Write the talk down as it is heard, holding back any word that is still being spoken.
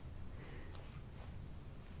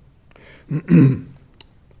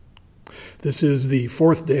This is the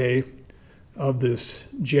fourth day of this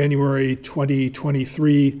January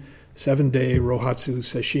 2023 7-day Rohatsu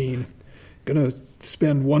Sesshin. Going to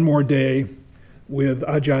spend one more day with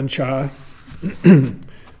Ajahn Chah,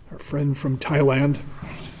 our friend from Thailand,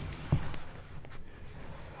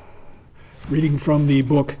 reading from the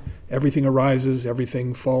book Everything Arises,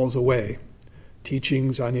 Everything Falls Away,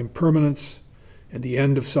 Teachings on Impermanence and the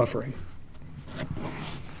End of Suffering.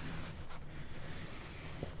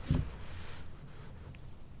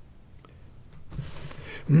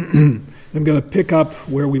 I'm going to pick up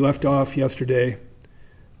where we left off yesterday.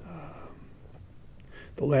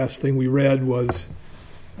 The last thing we read was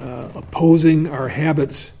opposing our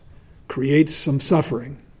habits creates some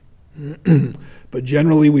suffering. But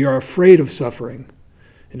generally we are afraid of suffering.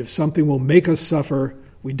 And if something will make us suffer,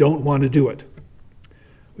 we don't want to do it.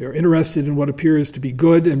 We are interested in what appears to be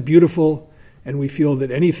good and beautiful, and we feel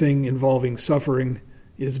that anything involving suffering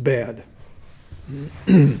is bad.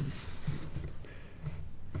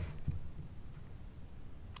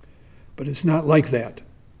 But it's not like that.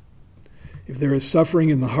 If there is suffering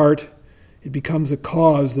in the heart, it becomes a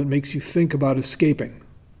cause that makes you think about escaping.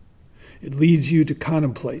 It leads you to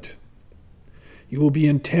contemplate. You will be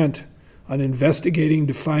intent on investigating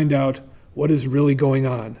to find out what is really going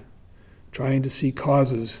on, trying to see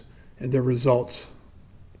causes and their results.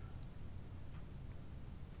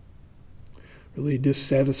 Really,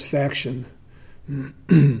 dissatisfaction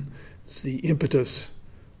is the impetus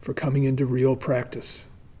for coming into real practice.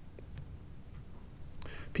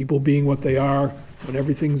 People being what they are, when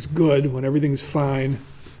everything's good, when everything's fine,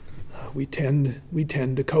 we tend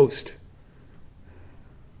to coast.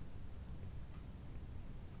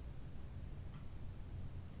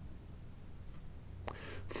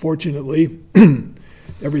 Fortunately,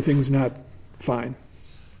 everything's not fine.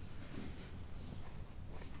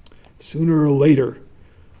 Sooner or later,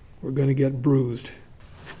 we're going to get bruised.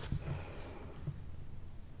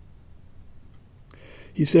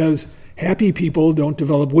 He says, happy people don't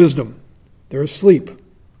develop wisdom. They're asleep.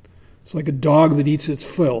 It's like a dog that eats its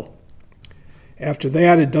fill. After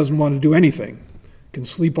that, it doesn't want to do anything. It can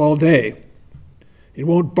sleep all day. It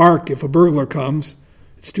won't bark if a burglar comes.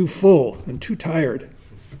 It's too full and too tired.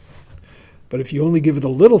 But if you only give it a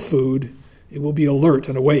little food, it will be alert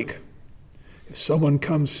and awake. If someone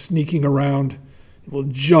comes sneaking around, it will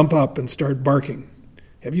jump up and start barking.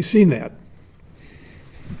 Have you seen that?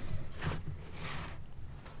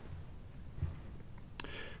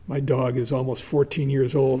 My dog is almost 14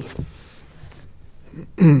 years old.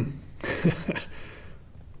 A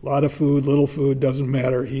lot of food, little food, doesn't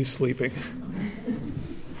matter. He's sleeping.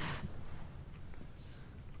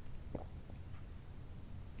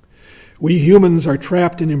 We humans are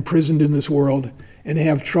trapped and imprisoned in this world and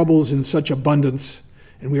have troubles in such abundance,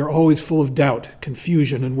 and we are always full of doubt,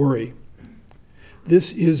 confusion, and worry.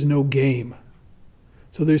 This is no game.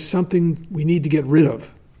 So there's something we need to get rid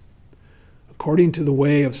of. According to the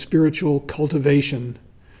way of spiritual cultivation,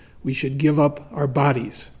 we should give up our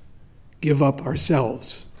bodies, give up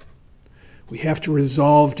ourselves. We have to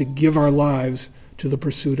resolve to give our lives to the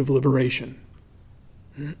pursuit of liberation.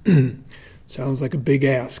 Sounds like a big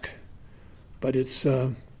ask, but it's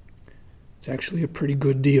actually a pretty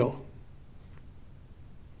good deal.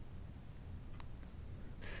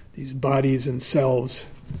 These bodies and selves,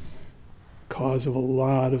 cause of a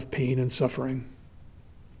lot of pain and suffering.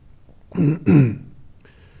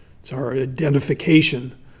 It's our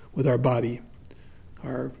identification with our body,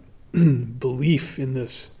 our belief in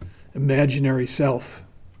this imaginary self,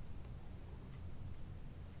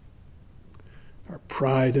 our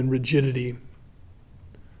pride and rigidity,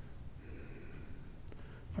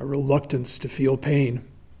 our reluctance to feel pain.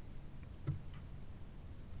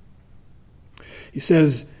 He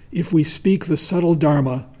says, if we speak the subtle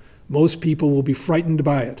Dharma, most people will be frightened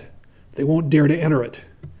by it. They won't dare to enter it.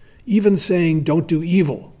 Even saying, don't do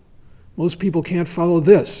evil. Most people can't follow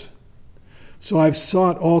this. So I've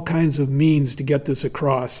sought all kinds of means to get this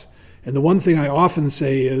across. And the one thing I often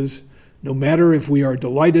say is, no matter if we are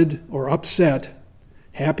delighted or upset,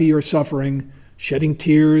 happy or suffering, shedding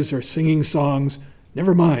tears or singing songs,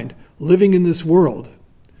 never mind, living in this world,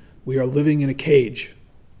 we are living in a cage.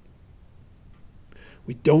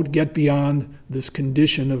 We don't get beyond this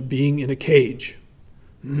condition of being in a cage.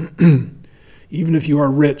 Even if you are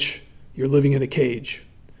rich, you're living in a cage.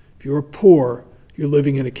 If you are poor, you're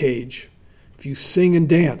living in a cage. If you sing and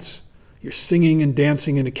dance, you're singing and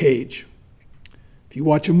dancing in a cage. If you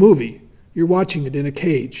watch a movie, you're watching it in a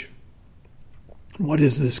cage. What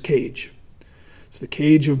is this cage? It's the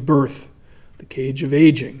cage of birth, the cage of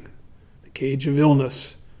aging, the cage of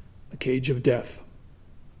illness, the cage of death.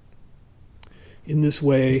 In this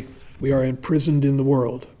way, we are imprisoned in the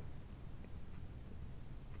world.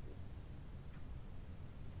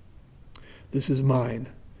 This is mine.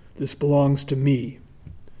 This belongs to me.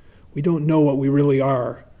 We don't know what we really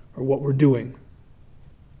are or what we're doing.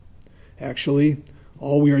 Actually,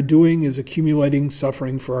 all we are doing is accumulating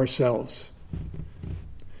suffering for ourselves.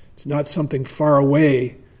 It's not something far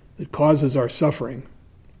away that causes our suffering.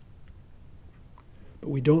 But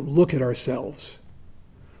we don't look at ourselves.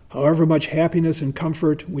 However much happiness and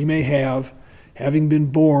comfort we may have, having been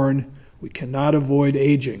born, we cannot avoid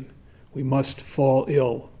aging. We must fall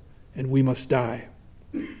ill, and we must die.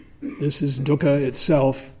 This is dukkha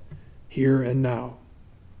itself, here and now.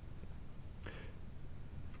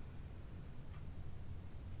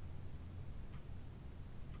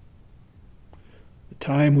 The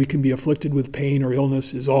time we can be afflicted with pain or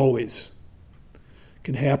illness is always. It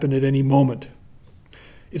can happen at any moment.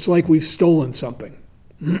 It's like we've stolen something.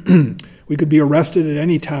 We could be arrested at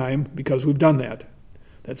any time because we've done that.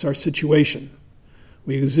 That's our situation.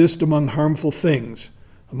 We exist among harmful things,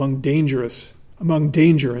 among danger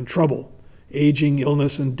and trouble. Aging,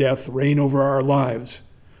 illness, and death reign over our lives.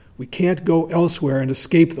 We can't go elsewhere and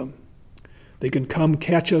escape them. They can come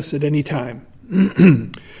catch us at any time.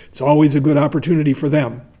 It's always a good opportunity for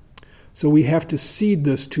them. So we have to cede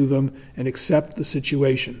this to them and accept the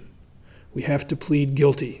situation. We have to plead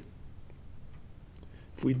guilty.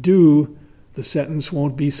 If we do, the sentence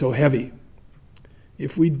won't be so heavy.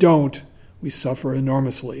 If we don't, we suffer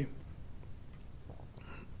enormously.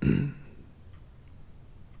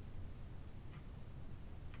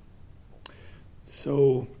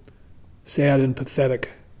 So sad and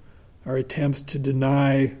pathetic are attempts to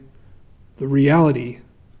deny the reality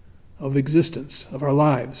of existence, of our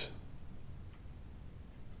lives.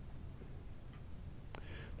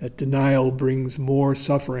 That denial brings more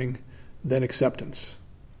suffering than acceptance.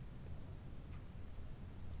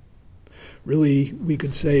 Really, we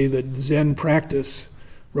could say that Zen practice,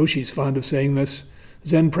 Roshi's fond of saying this,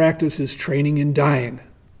 Zen practice is training in dying.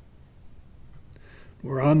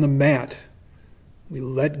 We're on the mat. We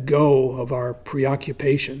let go of our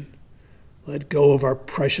preoccupation, let go of our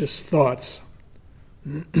precious thoughts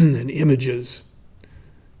and images,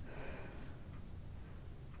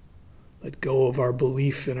 let go of our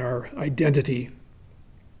belief in our identity,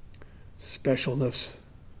 specialness.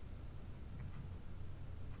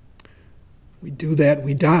 We do that,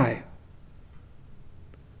 we die.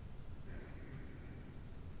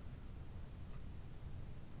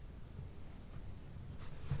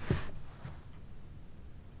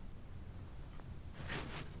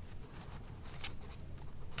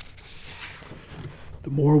 The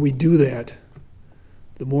more we do that,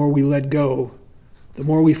 the more we let go, the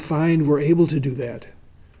more we find we're able to do that.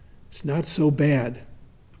 It's not so bad.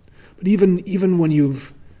 But even when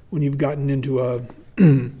you've gotten into a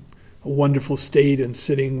wonderful state and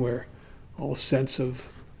sitting where all sense of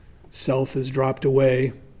self has dropped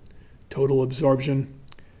away, total absorption,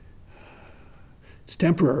 it's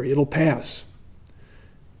temporary, it'll pass.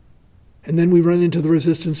 And then we run into the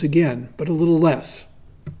resistance again, but a little less.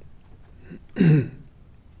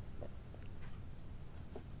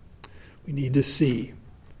 We need to see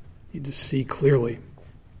clearly.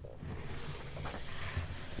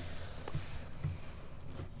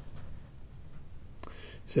 It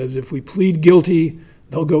says if we plead guilty,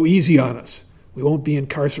 they'll go easy on us. We won't be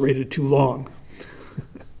incarcerated too long.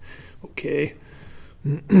 Okay.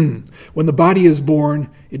 When the body is born,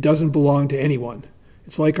 it doesn't belong to anyone.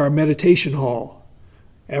 It's like our meditation hall.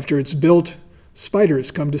 After it's built, spiders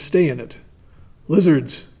come to stay in it.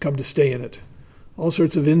 Lizards come to stay in it. All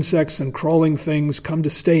sorts of insects and crawling things come to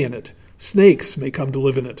stay in it. Snakes may come to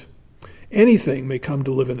live in it. Anything may come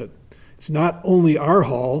to live in it. It's not only our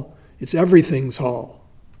hall, it's everything's hall.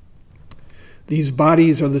 These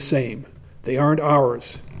bodies are the same. They aren't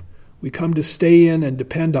ours. We come to stay in and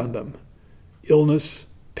depend on them. Illness,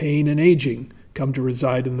 pain, and aging come to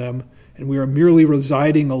reside in them, and we are merely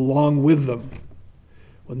residing along with them.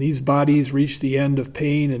 When these bodies reach the end of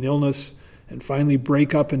pain and illness and finally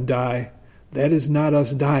break up and die, that is not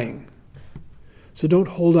us dying. So don't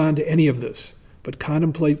hold on to any of this, but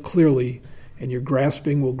contemplate clearly, and your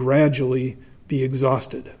grasping will gradually be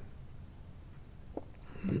exhausted.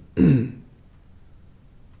 There's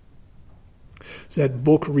that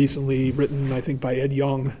book recently written, I think, by Ed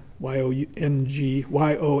Yong, Y-O-N-G,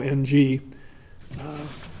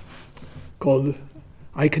 called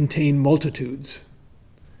I Contain Multitudes.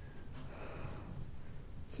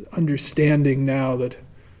 Understanding now that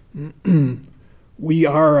we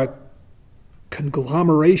are a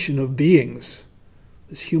conglomeration of beings,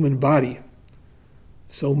 this human body.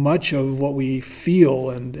 So much of what we feel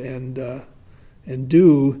and And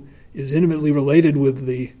do is intimately related with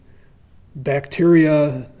the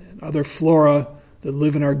bacteria and other flora that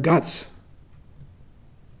live in our guts.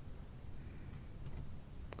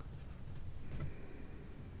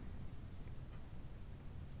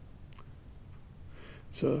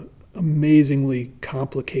 It's an amazingly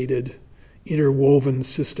complicated, interwoven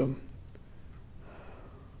system.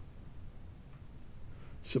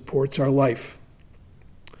 Supports our life.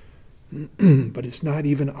 But it's not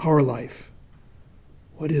even our life.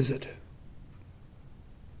 What is it?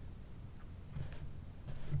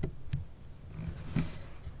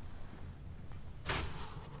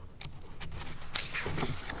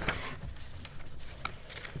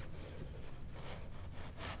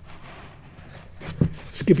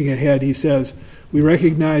 Skipping ahead, he says, we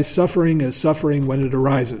recognize suffering as suffering when it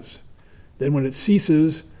arises. Then when it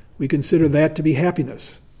ceases, we consider that to be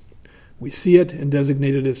happiness. We see it and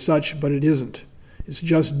designate it as such, but it isn't. It's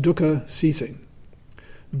just dukkha ceasing.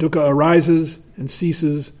 Dukkha arises and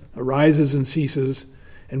ceases,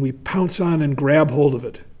 and we pounce on and grab hold of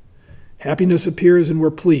it. Happiness appears and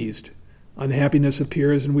we're pleased. Unhappiness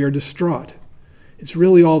appears and we are distraught. It's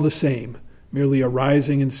really all the same, merely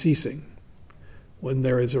arising and ceasing. When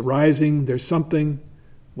there is arising, there's something.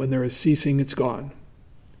 When there is ceasing, it's gone.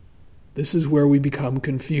 This is where we become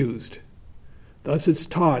confused. Thus it's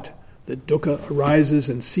taught that dukkha arises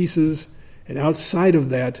and ceases, and outside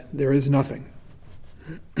of that, there is nothing.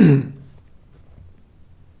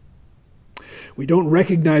 We don't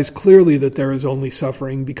recognize clearly that there is only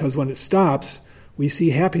suffering because when it stops, we see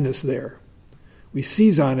happiness there. We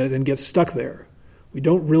seize on it and get stuck there. We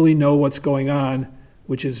don't really know what's going on,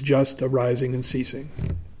 which is just arising and ceasing.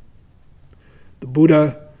 The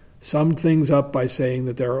Buddha summed things up by saying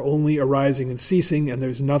that there are only arising and ceasing, and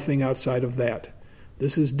there's nothing outside of that.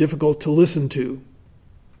 This is difficult to listen to.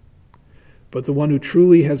 But the one who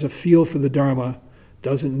truly has a feel for the Dharma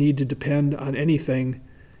doesn't need to depend on anything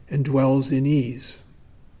and dwells in ease.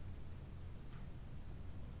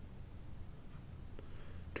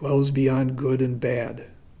 Dwells beyond good and bad,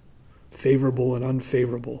 favorable and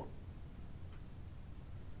unfavorable.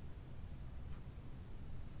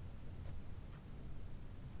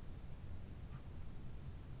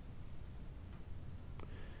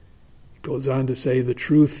 Goes on to say the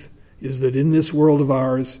truth is that in this world of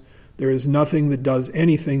ours, there is nothing that does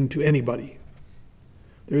anything to anybody.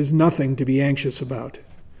 There is nothing to be anxious about.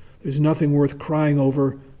 There's nothing worth crying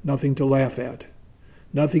over, nothing to laugh at.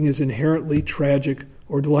 Nothing is inherently tragic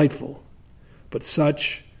or delightful, but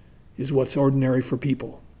such is what's ordinary for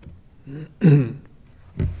people.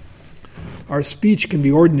 Our speech can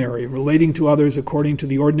be ordinary, relating to others according to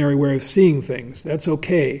the ordinary way of seeing things. That's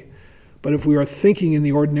okay. But if we are thinking in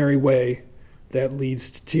the ordinary way, that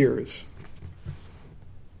leads to tears.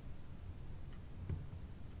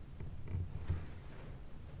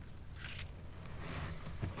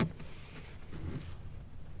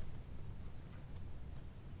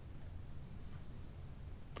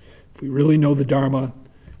 If we really know the Dharma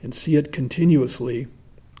and see it continuously,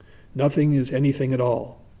 nothing is anything at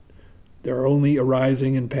all. There are only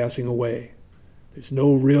arising and passing away. There's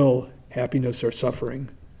no real happiness or suffering.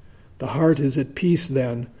 The heart is at peace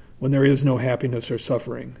then when there is no happiness or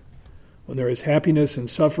suffering. When there is happiness and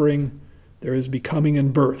suffering, there is becoming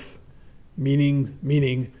and birth,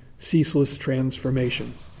 meaning ceaseless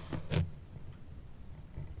transformation.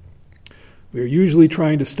 We are usually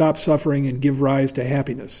trying to stop suffering and give rise to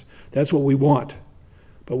happiness. That's what we want.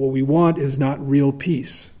 But what we want is not real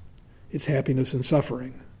peace. It's happiness and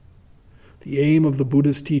suffering. The aim of the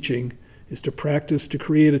Buddha's teaching is to practice to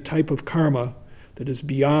create a type of karma that is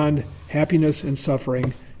beyond happiness and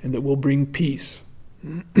suffering and that will bring peace.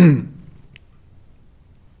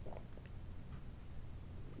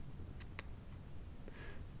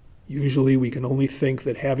 Usually we can only think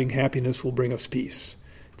that having happiness will bring us peace.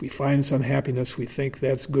 If we find some happiness, we think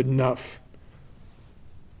that's good enough.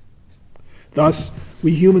 Thus,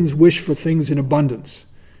 we humans wish for things in abundance.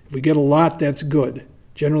 If we get a lot, that's good.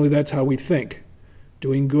 Generally, that's how we think.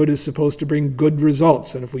 Doing good is supposed to bring good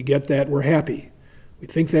results, and if we get that, we're happy. We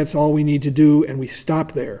think that's all we need to do, and we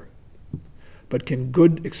stop there. But can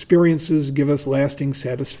good experiences give us lasting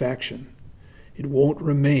satisfaction? It won't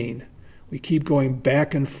remain. We keep going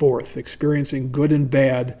back and forth, experiencing good and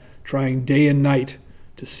bad, trying day and night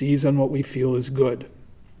to seize on what we feel is good.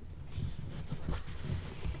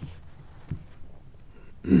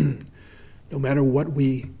 No matter what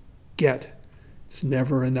we get, it's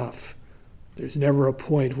never enough. There's never a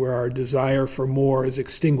point where our desire for more is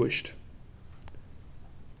extinguished.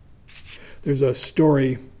 There's a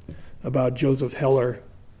story about Joseph Heller,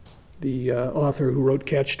 the author who wrote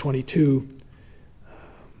Catch-22.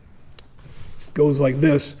 goes like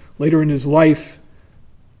this. Later in his life,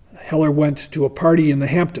 Heller went to a party in the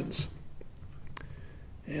Hamptons.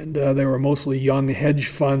 And there were mostly young hedge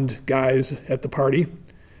fund guys at the party.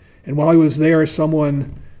 And while he was there,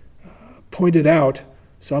 someone pointed out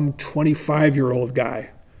some 25-year-old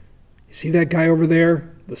guy. You see that guy over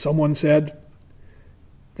there? Someone said,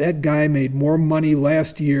 that guy made more money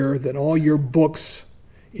last year than all your books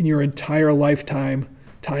in your entire lifetime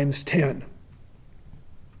times 10.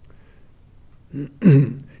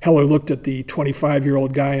 Heller looked at the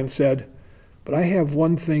 25-year-old guy and said, but I have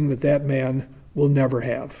one thing that man will never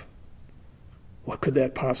have. What could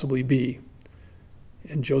that possibly be?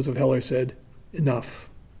 And Joseph Heller said, enough.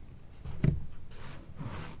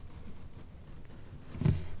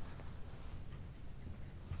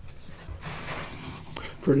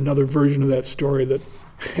 I've heard another version of that story that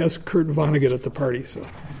has Kurt Vonnegut at the party. So,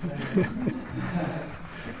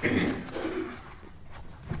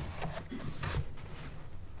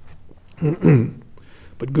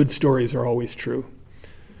 but good stories are always true.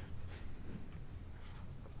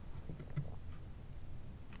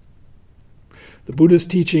 The Buddha's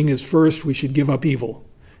teaching is first we should give up evil,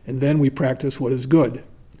 and then we practice what is good.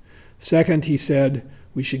 Second, he said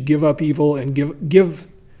we should give up evil and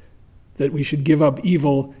we should give up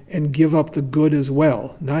evil and give up the good as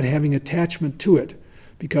well, not having attachment to it,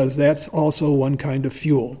 because that's also one kind of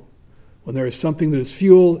fuel. When there is something that is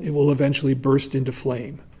fuel, it will eventually burst into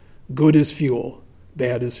flame. Good is fuel,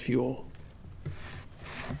 bad is fuel.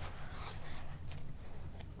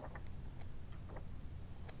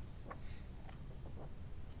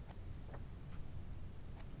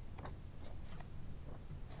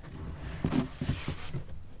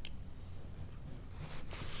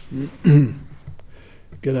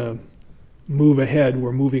 Gonna move ahead.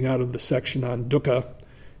 We're moving out of the section on dukkha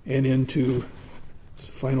and into this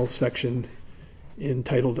final section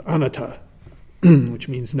entitled anatta, which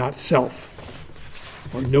means not self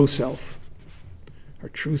or no self. Our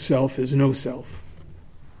true self is no self.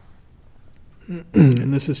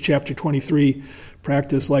 And this is chapter 23,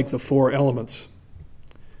 practice like the four elements.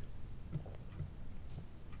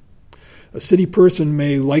 A city person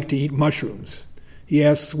may like to eat mushrooms. He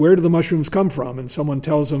asks, where do the mushrooms come from? And someone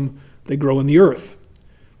tells him they grow in the earth.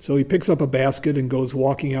 So he picks up a basket and goes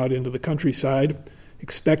walking out into the countryside,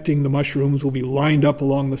 expecting the mushrooms will be lined up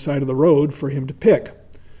along the side of the road for him to pick.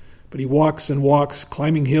 But he walks and walks,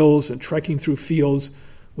 climbing hills and trekking through fields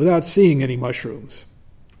without seeing any mushrooms.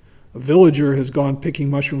 A villager has gone picking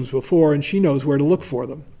mushrooms before, and she knows where to look for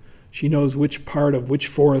them. She knows which part of which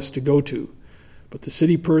forest to go to. But the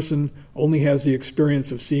city person only has the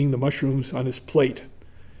experience of seeing the mushrooms on his plate.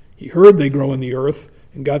 He heard they grow in the earth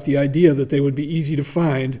and got the idea that they would be easy to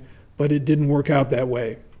find, but it didn't work out that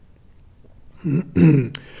way.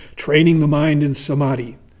 Training the mind in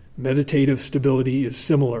samadhi, meditative stability, is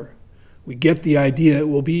similar. We get the idea it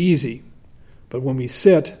will be easy, but when we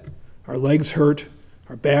sit, our legs hurt,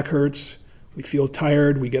 our back hurts, we feel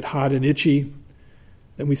tired, we get hot and itchy,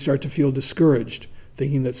 then we start to feel discouraged,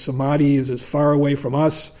 thinking that samadhi is as far away from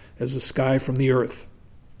us as the sky from the earth.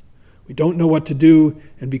 We don't know what to do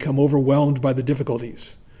and become overwhelmed by the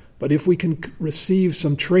difficulties. But if we can receive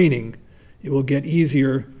some training, it will get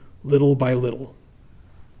easier little by little.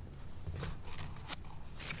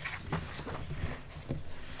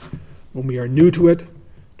 When we are new to it,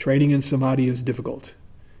 training in samadhi is difficult.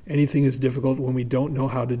 Anything is difficult when we don't know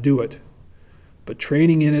how to do it. But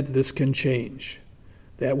training in it, this can change.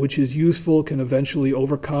 That which is useful can eventually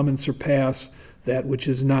overcome and surpass that which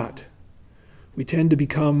is not. We tend to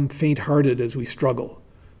become faint-hearted as we struggle.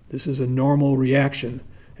 This is a normal reaction,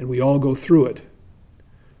 and we all go through it.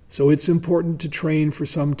 So it's important to train for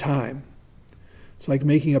some time. It's like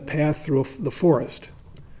making a path through the forest.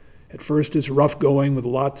 At first it's rough going with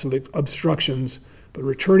lots of obstructions, but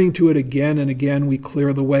returning to it again and again, we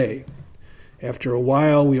clear the way. After a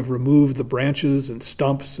while, we have removed the branches and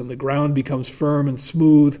stumps, and the ground becomes firm and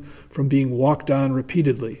smooth from being walked on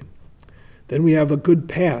repeatedly. Then we have a good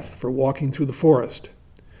path for walking through the forest.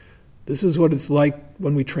 This is what it's like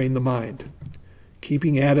when we train the mind.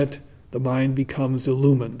 Keeping at it, the mind becomes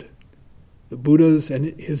illumined. The Buddhas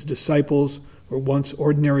and his disciples were once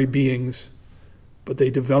ordinary beings, but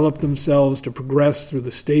they developed themselves to progress through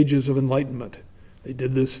the stages of enlightenment. They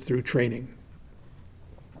did this through training.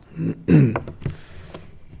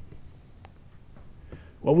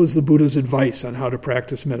 What was the Buddha's advice on how to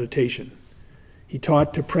practice meditation? He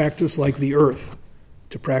taught to practice like the earth,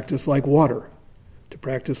 to practice like water, to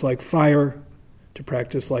practice like fire, to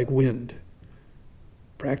practice like wind.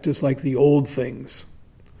 Practice like the old things,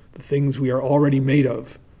 the things we are already made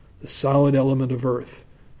of, the solid element of earth,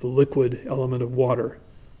 the liquid element of water,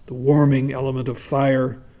 the warming element of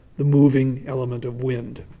fire, the moving element of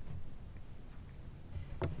wind.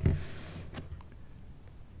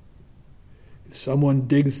 If someone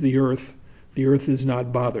digs the earth is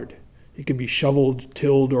not bothered. It can be shoveled,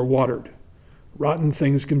 tilled, or watered. Rotten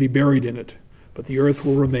things can be buried in it, but the earth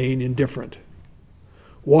will remain indifferent.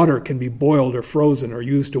 Water can be boiled or frozen or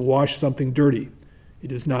used to wash something dirty.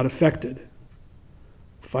 It is not affected.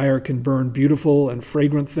 Fire can burn beautiful and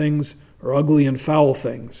fragrant things or ugly and foul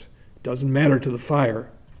things. It doesn't matter to the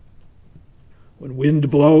fire. When wind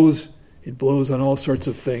blows, it blows on all sorts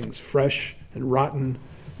of things, fresh and rotten,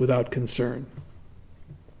 without concern.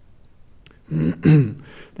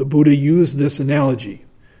 The Buddha used this analogy.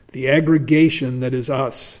 The aggregation that is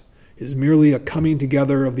us is merely a coming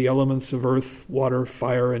together of the elements of earth, water,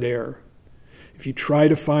 fire, and air. If you try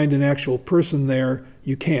to find an actual person there,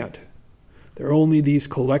 you can't. There are only these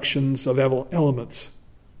collections of elements.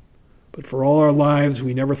 But for all our lives,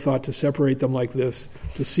 we never thought to separate them like this,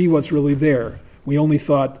 to see what's really there. We only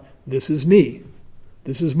thought, this is me,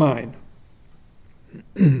 this is mine.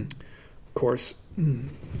 Of course,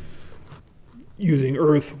 using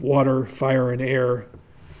earth, water, fire, and air,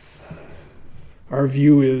 our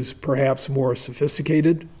view is perhaps more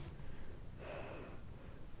sophisticated,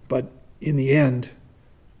 but in the end,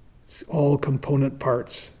 it's all component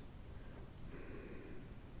parts.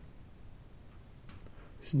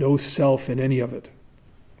 There's no self in any of it.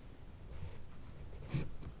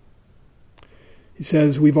 He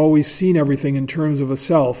says, we've always seen everything in terms of a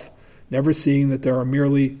self, never seeing that there are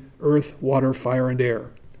merely earth, water, fire, and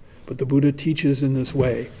air. But the Buddha teaches in this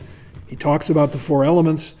way. He talks about the four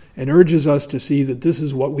elements and urges us to see that this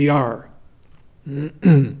is what we are.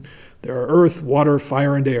 There are earth, water,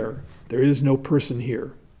 fire, and air. There is no person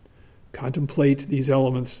here. Contemplate these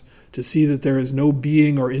elements to see that there is no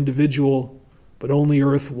being or individual, but only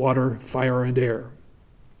earth, water, fire, and air.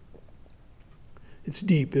 It's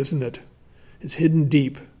deep, isn't it? It's hidden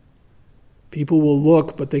deep. People will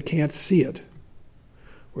look, but they can't see it.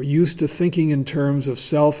 We're used to thinking in terms of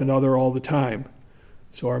self and other all the time,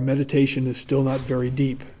 so our meditation is still not very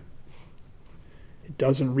deep. It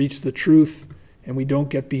doesn't reach the truth, and we don't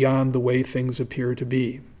get beyond the way things appear to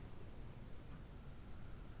be.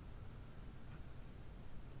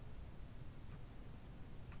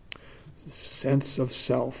 The sense of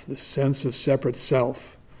self, the sense of separate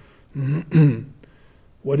self.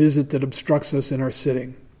 What is it that obstructs us in our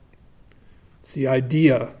sitting? It's the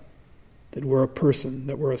idea that we're a person,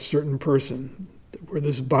 that we're a certain person, that we're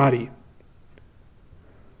this body.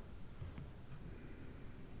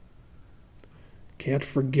 Can't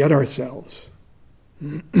forget ourselves.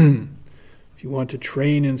 If you want to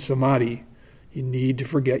train in samadhi, you need to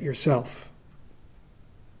forget yourself.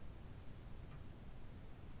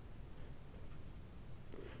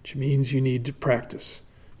 Which means you need to practice.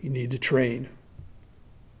 You need to train.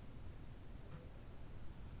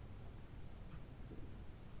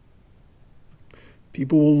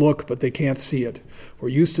 People will look, but they can't see it. We're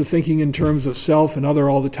used to thinking in terms of self and other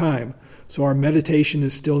all the time, so our meditation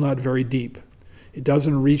is still not very deep. It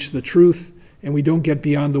doesn't reach the truth, and we don't get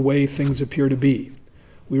beyond the way things appear to be.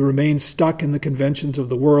 We remain stuck in the conventions of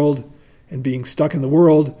the world, and being stuck in the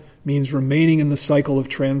world means remaining in the cycle of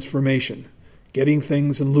transformation, getting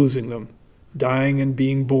things and losing them, dying and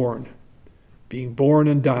being born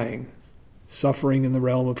and dying, suffering in the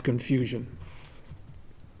realm of confusion.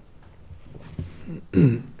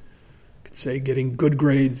 Could say getting good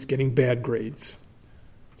grades, getting bad grades,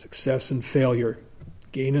 success and failure,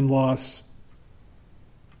 gain and loss,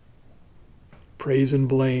 praise and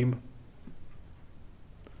blame,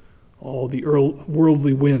 all the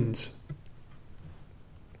worldly winds.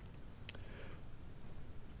 He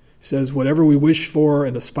says whatever we wish for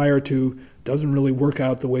and aspire to doesn't really work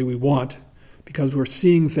out the way we want because we're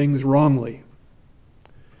seeing things wrongly.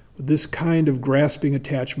 With this kind of grasping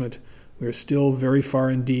attachment, we are still very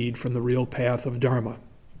far indeed from the real path of Dharma.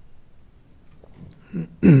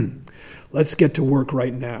 Let's get to work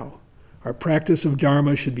right now. Our practice of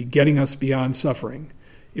Dharma should be getting us beyond suffering.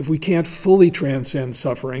 If we can't fully transcend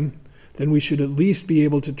suffering, then we should at least be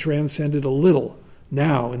able to transcend it a little,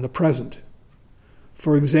 now, in the present.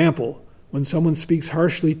 For example, when someone speaks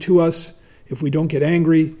harshly to us, if we don't get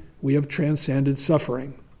angry, we have transcended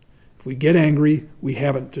suffering. If we get angry, we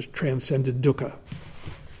haven't transcended dukkha.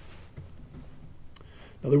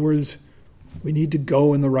 In other words, we need to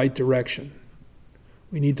go in the right direction.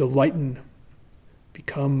 We need to lighten,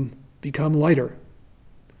 become lighter,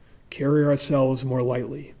 carry ourselves more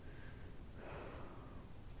lightly.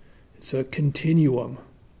 It's a continuum.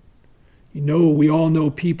 We all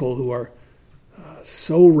know people who are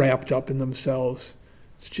so wrapped up in themselves.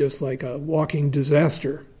 It's just like a walking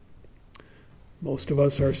disaster. Most of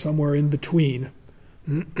us are somewhere in between.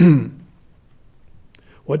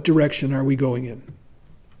 What direction are we going in?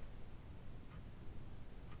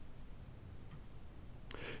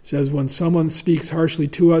 It says, when someone speaks harshly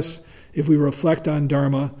to us, if we reflect on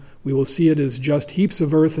Dharma, we will see it as just heaps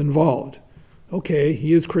of earth involved. Okay,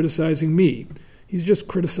 he is criticizing me. He's just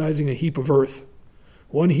criticizing a heap of earth.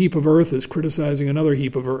 One heap of earth is criticizing another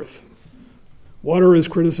heap of earth. Water is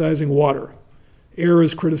criticizing water. Air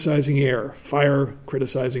is criticizing air. Fire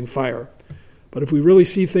criticizing fire. But if we really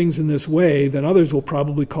see things in this way, then others will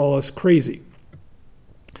probably call us crazy.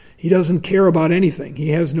 He doesn't care about anything. He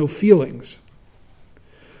has no feelings.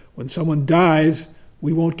 When someone dies,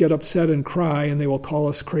 we won't get upset and cry, and they will call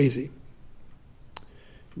us crazy. It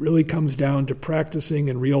really comes down to practicing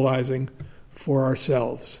and realizing for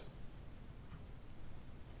ourselves.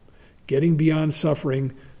 Getting beyond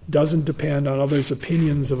suffering doesn't depend on others'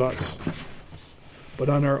 opinions of us, but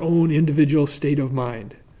on our own individual state of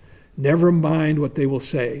mind. Never mind what they will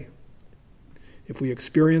say. If we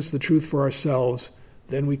experience the truth for ourselves,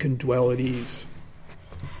 then we can dwell at ease.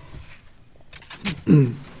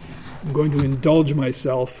 I'm going to indulge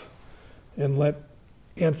myself and let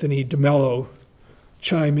Anthony DeMello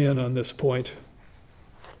chime in on this point.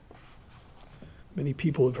 Many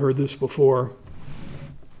people have heard this before.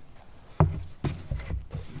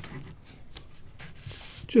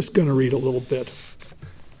 Just going to read a little bit.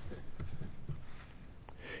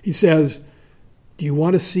 He says, do you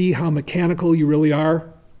want to see how mechanical you really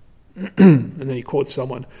are? And then he quotes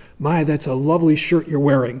someone, my, that's a lovely shirt you're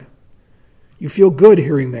wearing. You feel good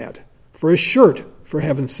hearing that. For a shirt, for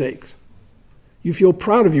heaven's sakes. You feel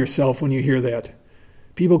proud of yourself when you hear that.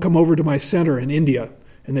 People come over to my center in India,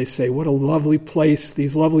 and they say, what a lovely place,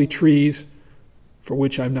 these lovely trees, for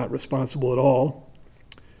which I'm not responsible at all.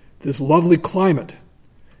 This lovely climate.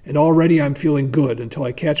 And already I'm feeling good until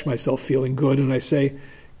I catch myself feeling good, and I say,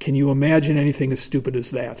 can you imagine anything as stupid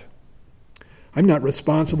as that? I'm not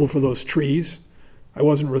responsible for those trees. I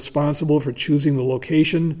wasn't responsible for choosing the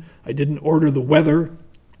location. I didn't order the weather.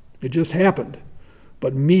 It just happened.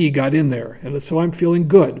 But me got in there, and so I'm feeling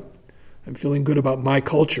good. I'm feeling good about my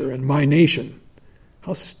culture and my nation.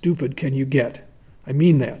 How stupid can you get? I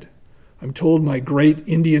mean that. I'm told my great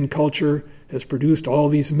Indian culture has produced all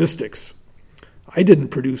these mystics. I didn't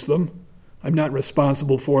produce them. I'm not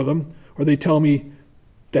responsible for them. Or they tell me,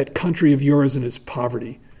 that country of yours and its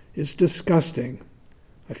poverty is disgusting.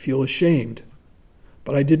 I feel ashamed.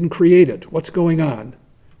 But I didn't create it. What's going on?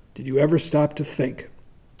 Did you ever stop to think?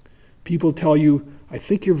 People tell you, I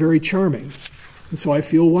think you're very charming, and so I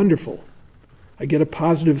feel wonderful. I get a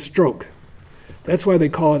positive stroke. That's why they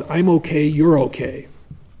call it, I'm okay, you're okay.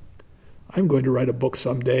 I'm going to write a book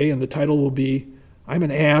someday, and the title will be, I'm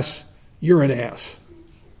an ass, you're an ass.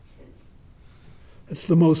 It's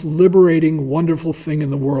the most liberating, wonderful thing in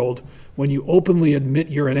the world when you openly admit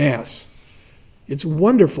you're an ass. It's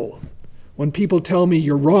wonderful. When people tell me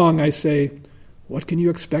you're wrong, I say, what can you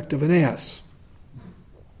expect of an ass?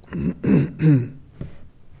 The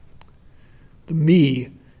me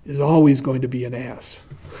is always going to be an ass.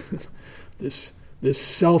 This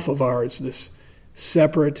self of ours, this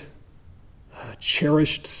separate,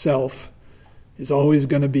 cherished self, is always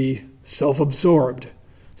going to be self-absorbed,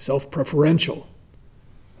 self-preferential.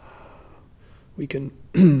 We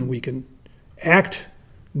can act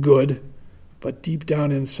good, but deep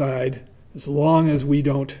down inside, as long as we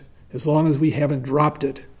haven't dropped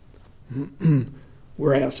it,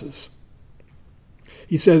 we're asses.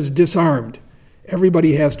 He says, disarmed.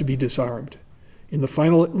 Everybody has to be disarmed. In the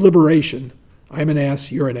final liberation, I'm an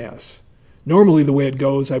ass, you're an ass. Normally the way it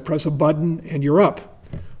goes, I press a button and you're up.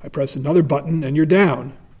 I press another button and you're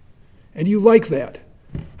down. And you like that.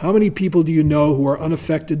 How many people do you know who are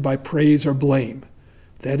unaffected by praise or blame?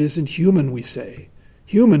 That isn't human, we say.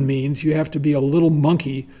 Human means you have to be a little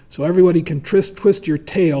monkey so everybody can twist your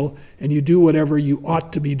tail and you do whatever you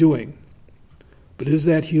ought to be doing. But is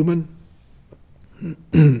that human?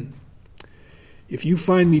 If you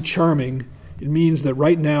find me charming, it means that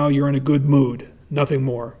right now you're in a good mood, nothing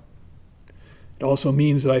more. It also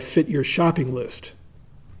means that I fit your shopping list.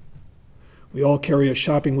 We all carry a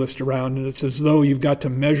shopping list around, and it's as though you've got to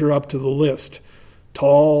measure up to the list.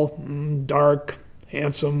 Tall, dark,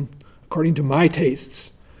 handsome, according to my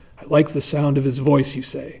tastes. I like the sound of his voice, you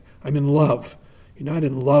say. I'm in love. You're not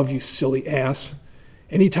in love, you silly ass.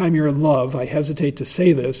 Anytime you're in love, I hesitate to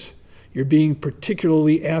say this, you're being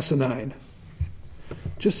particularly asinine.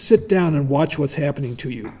 Just sit down and watch what's happening to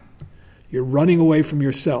you. You're running away from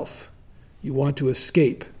yourself. You want to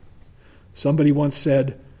escape. Somebody once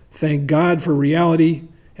said, thank God for reality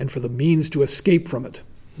and for the means to escape from it.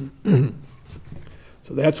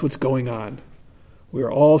 So that's what's going on. We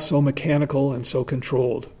are all so mechanical and so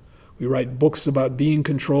controlled. We write books about being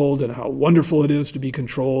controlled and how wonderful it is to be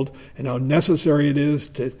controlled and how necessary it is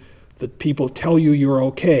that people tell you you're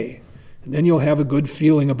okay. And then you'll have a good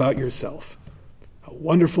feeling about yourself. How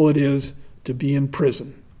wonderful it is to be in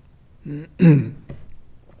prison.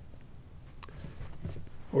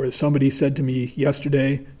 Or as somebody said to me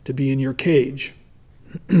yesterday, to be in your cage.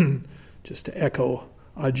 Just to echo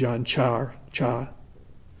Ajahn Chah.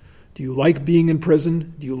 Do you like being in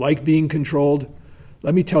prison? Do you like being controlled?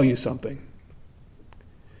 Let me tell you something.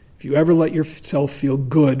 If you ever let yourself feel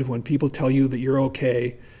good when people tell you that you're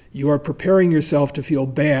okay, you are preparing yourself to feel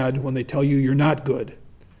bad when they tell you you're not good.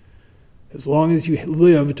 As long as you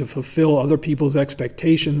live to fulfill other people's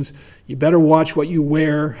expectations, you better watch what you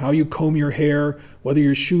wear, how you comb your hair, whether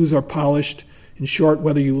your shoes are polished, in short,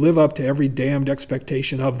 whether you live up to every damned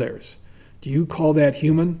expectation of theirs. Do you call that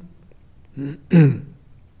human?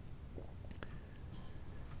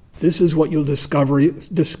 This is what you'll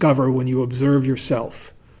discover when you observe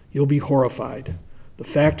yourself. You'll be horrified. The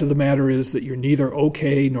fact of the matter is that you're neither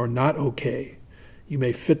okay nor not okay. You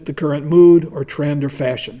may fit the current mood or trend or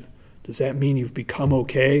fashion. Does that mean you've become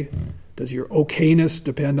okay? Does your okayness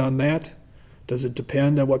depend on that? Does it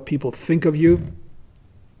depend on what people think of you?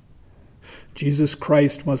 Jesus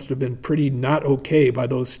Christ must have been pretty not okay by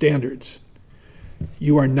those standards.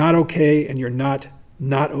 You are not okay, and you're not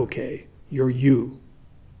okay. You're you.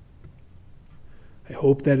 I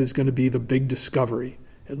hope that is going to be the big discovery,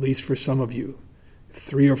 at least for some of you. If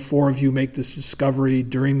 3 or 4 of you make this discovery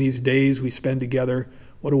during these days we spend together,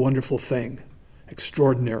 what a wonderful thing.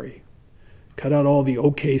 Extraordinary. Cut out all the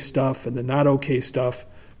okay stuff and the not okay stuff.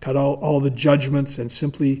 Cut out all the judgments and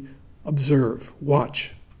simply observe,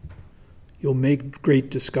 watch. You'll make great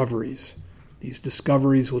discoveries. These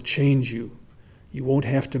discoveries will change you. You won't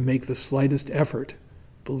have to make the slightest effort.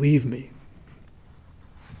 Believe me.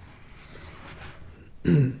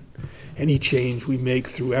 Any change we make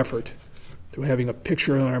through effort, through having a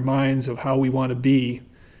picture in our minds of how we want to be,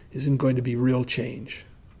 isn't going to be real change.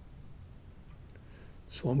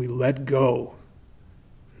 So when we let go,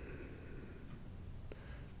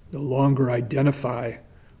 no longer identify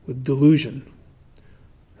with delusion,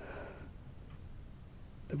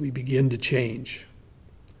 that we begin to change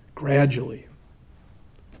gradually,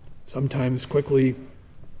 sometimes quickly.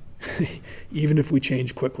 Even if we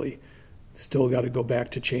change quickly, still got to go back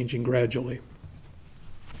to changing gradually.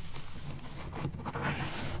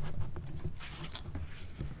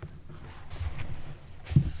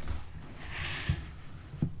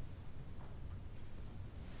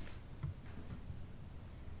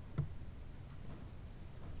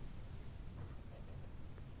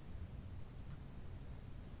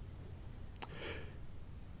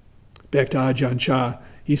 Back to Ajahn Chah,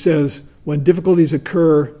 he says, when difficulties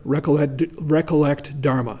occur, recollect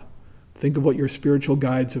Dharma. Think of what your spiritual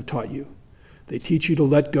guides have taught you. They teach you to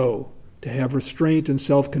let go, to have restraint and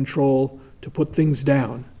self-control, to put things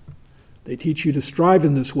down. They teach you to strive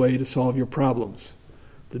in this way to solve your problems.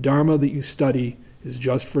 The Dharma that you study is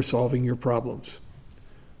just for solving your problems.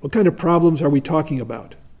 What kind of problems are we talking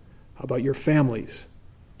about? How about your families?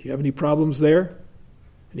 Do you have any problems there?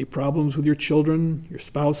 Any problems with your children, your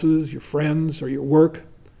spouses, your friends, or your work?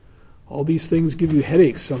 All these things give you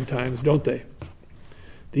headaches sometimes, don't they?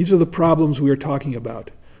 These are the problems we are talking about.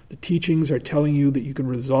 The teachings are telling you that you can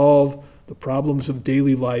resolve the problems of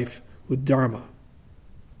daily life with Dharma.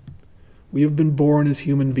 We have been born as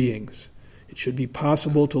human beings. It should be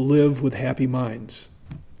possible to live with happy minds.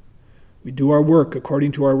 We do our work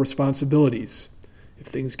according to our responsibilities. If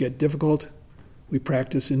things get difficult, we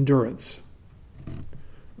practice endurance.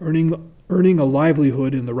 Earning a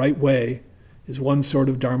livelihood in the right way is one sort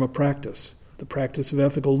of Dharma practice, the practice of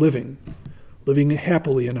ethical living. Living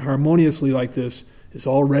happily and harmoniously like this is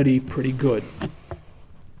already pretty good.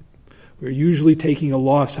 We're usually taking a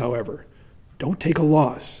loss, however. Don't take a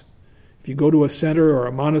loss. If you go to a center or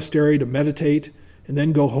a monastery to meditate and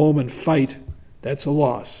then go home and fight, that's a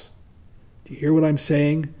loss. Do you hear what I'm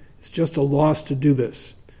saying? It's just a loss to do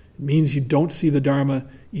this. It means you don't see the Dharma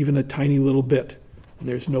even a tiny little bit. And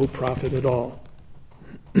there's no profit at all.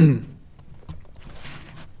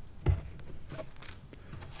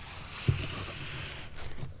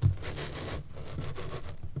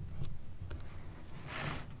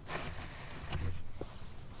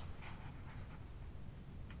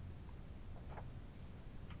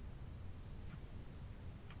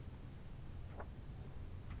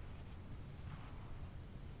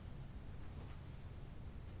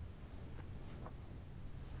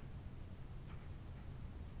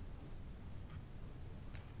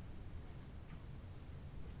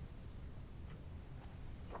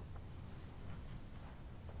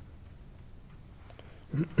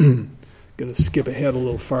 Going to skip ahead a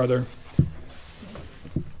little farther.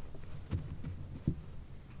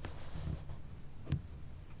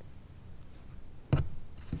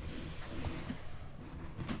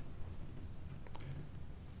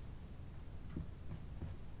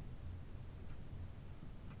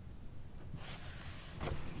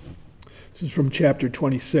 This is from chapter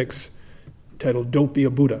 26, titled Don't Be a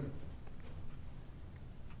Buddha.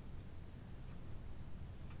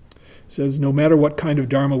 It says, no matter what kind of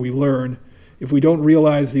Dharma we learn, if we don't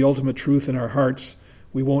realize the ultimate truth in our hearts,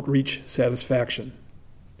 we won't reach satisfaction.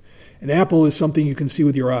 An apple is something you can see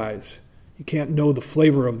with your eyes. You can't know the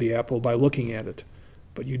flavor of the apple by looking at it,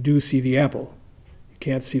 but you do see the apple. You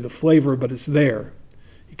can't see the flavor, but it's there.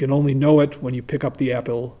 You can only know it when you pick up the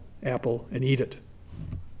apple and eat it.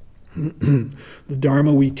 The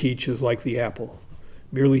Dharma we teach is like the apple.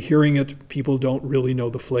 Merely hearing it, people don't really know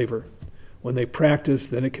the flavor. When they practice,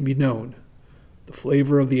 then it can be known. The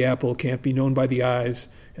flavor of the apple can't be known by the eyes,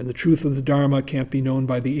 and the truth of the Dharma can't be known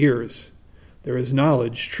by the ears. There is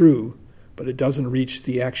knowledge, true, but it doesn't reach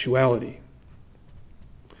the actuality.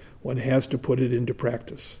 One has to put it into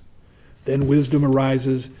practice. Then wisdom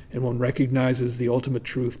arises, and one recognizes the ultimate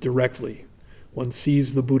truth directly. One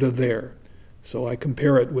sees the Buddha there. So I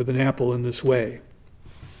compare it with an apple in this way.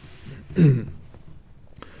 Of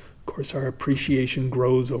course, our appreciation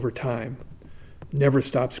grows over time, never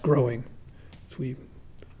stops growing as we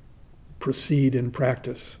proceed in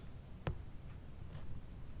practice.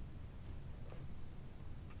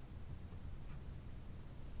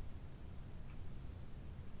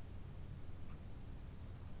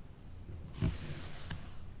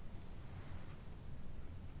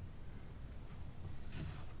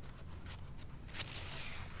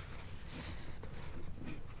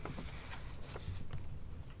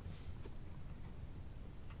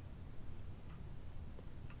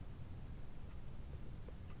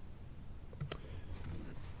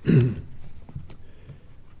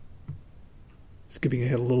 Skipping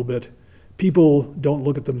ahead a little bit, people don't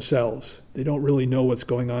look at themselves. They don't really know what's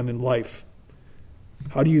going on in life.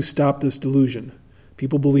 How do you stop this delusion?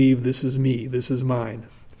 People believe this is me, this is mine.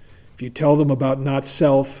 If you tell them about not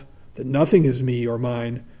self, that nothing is me or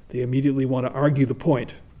mine, they immediately want to argue the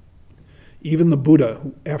point. Even the Buddha,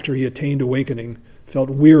 after he attained awakening,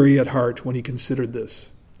 felt weary at heart when he considered this.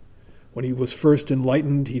 When he was first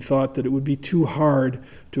enlightened, he thought that it would be too hard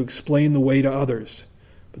to explain the way to others.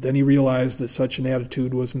 But then he realized that such an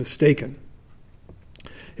attitude was mistaken.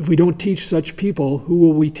 If we don't teach such people, who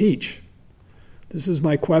will we teach? This is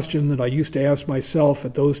my question that I used to ask myself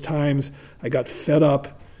at those times I got fed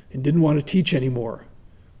up and didn't want to teach anymore.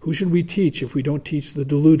 Who should we teach if we don't teach the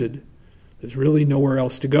deluded? There's really nowhere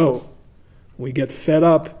else to go. When we get fed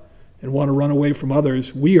up and want to run away from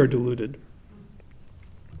others, we are deluded.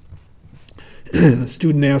 And a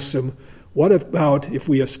student asks him, what about if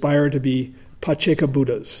we aspire to be Pacceka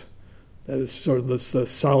Buddhas? That is sort of the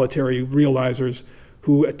solitary realizers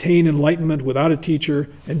who attain enlightenment without a teacher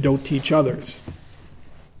and don't teach others.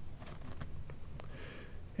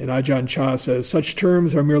 And Ajahn Chah says, such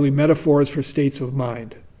terms are merely metaphors for states of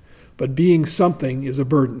mind. But being something is a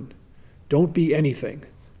burden. Don't be anything.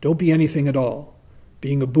 Don't be anything at all.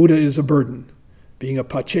 Being a Buddha is a burden. Being a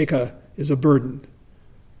Pacceka is a burden.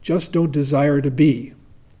 Just don't desire to be.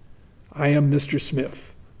 I am Mr.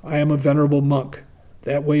 Smith. I am a venerable monk.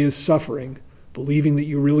 That way is suffering, believing that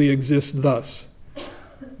you really exist thus.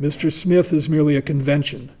 Mr. Smith is merely a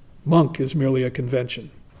convention. Monk is merely a convention.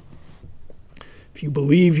 If you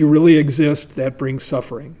believe you really exist, that brings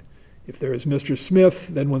suffering. If there is Mr. Smith,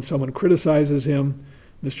 then when someone criticizes him,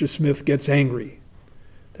 Mr. Smith gets angry.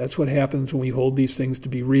 That's what happens when we hold these things to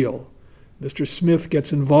be real. Mr. Smith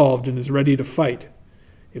gets involved and is ready to fight.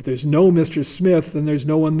 If there's no Mr. Smith, then there's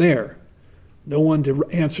no one there. No one to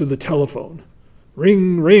answer the telephone.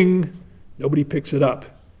 Ring, ring. Nobody picks it up.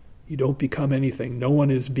 You don't become anything. No one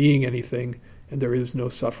is being anything, and there is no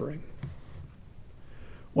suffering.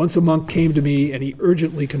 Once a monk came to me and he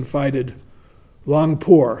urgently confided,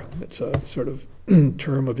 Longpor, that's a sort of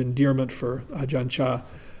term of endearment for Ajahn Chah,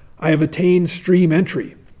 I have attained stream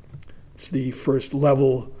entry. It's the first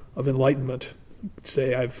level of enlightenment. You could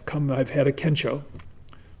say I've had a kensho.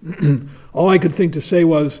 All I could think to say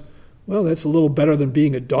was, well, that's a little better than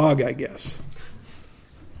being a dog, I guess.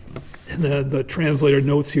 And the translator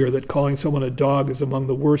notes here that calling someone a dog is among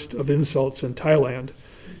the worst of insults in Thailand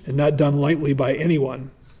and not done lightly by anyone.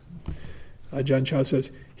 Ajahn Chah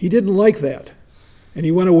says, he didn't like that, and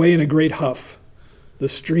he went away in a great huff. The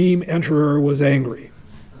stream enterer was angry.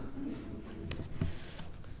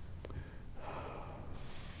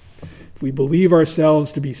 If we believe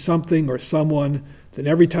ourselves to be something or someone, then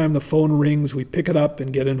every time the phone rings, we pick it up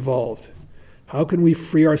and get involved. How can we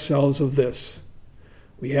free ourselves of this?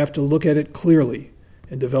 We have to look at it clearly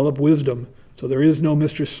and develop wisdom so there is no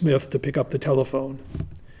Mr. Smith to pick up the telephone.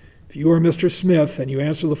 If you are Mr. Smith and you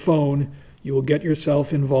answer the phone, you will get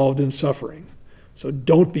yourself involved in suffering. So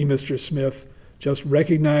don't be Mr. Smith. Just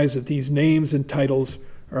recognize that these names and titles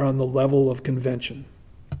are on the level of convention.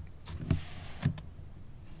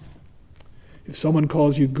 If someone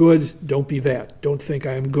calls you good, don't be that. Don't think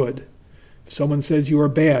I am good. If someone says you are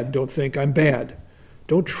bad, don't think I'm bad.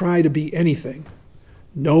 Don't try to be anything.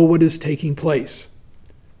 Know what is taking place.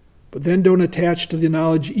 But then don't attach to the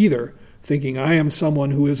knowledge either, thinking I am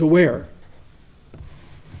someone who is aware.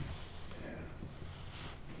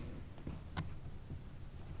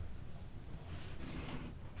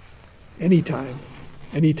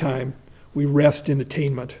 Anytime we rest in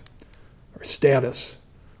attainment or status,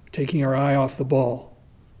 taking our eye off the ball,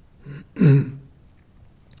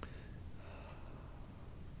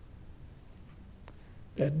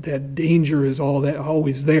 that danger is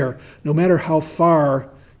always there. No matter how far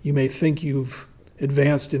you may think you've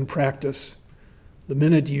advanced in practice, the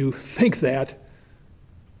minute you think that,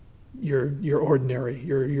 you're ordinary,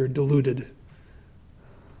 you're deluded.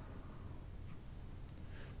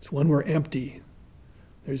 It's when we're empty.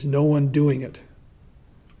 There's no one doing it.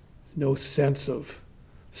 There's no sense of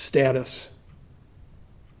status.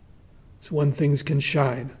 It's when things can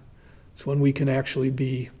shine. It's when we can actually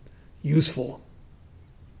be useful.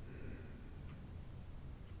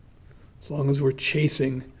 As long as we're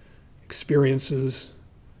chasing experiences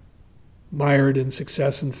mired in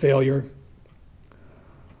success and failure,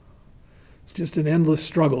 it's just an endless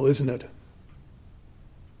struggle, isn't it?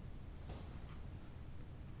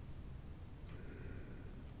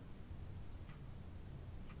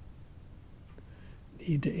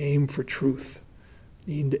 Need to aim for truth.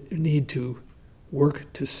 Need to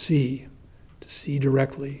work to see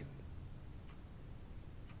directly.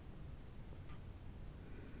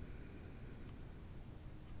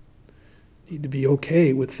 Need to be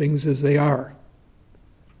okay with things as they are.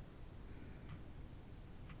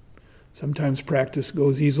 Sometimes practice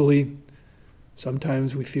goes easily.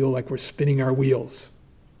 Sometimes we feel like we're spinning our wheels.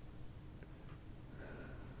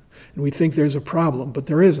 And we think there's a problem, but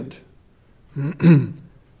there isn't.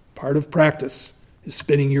 Part of practice is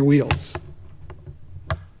spinning your wheels.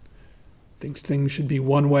 Think things should be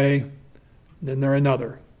one way, then they're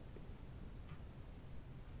another.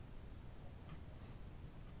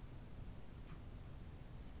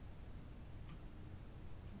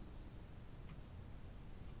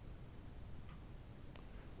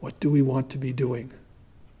 What do we want to be doing?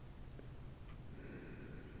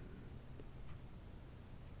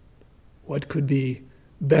 What could be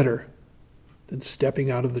better than stepping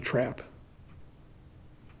out of the trap?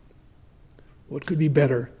 What could be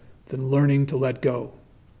better than learning to let go?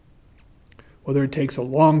 Whether it takes a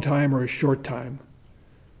long time or a short time,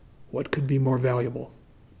 what could be more valuable?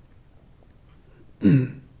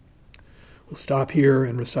 We'll stop here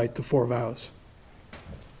and recite the 4 vows.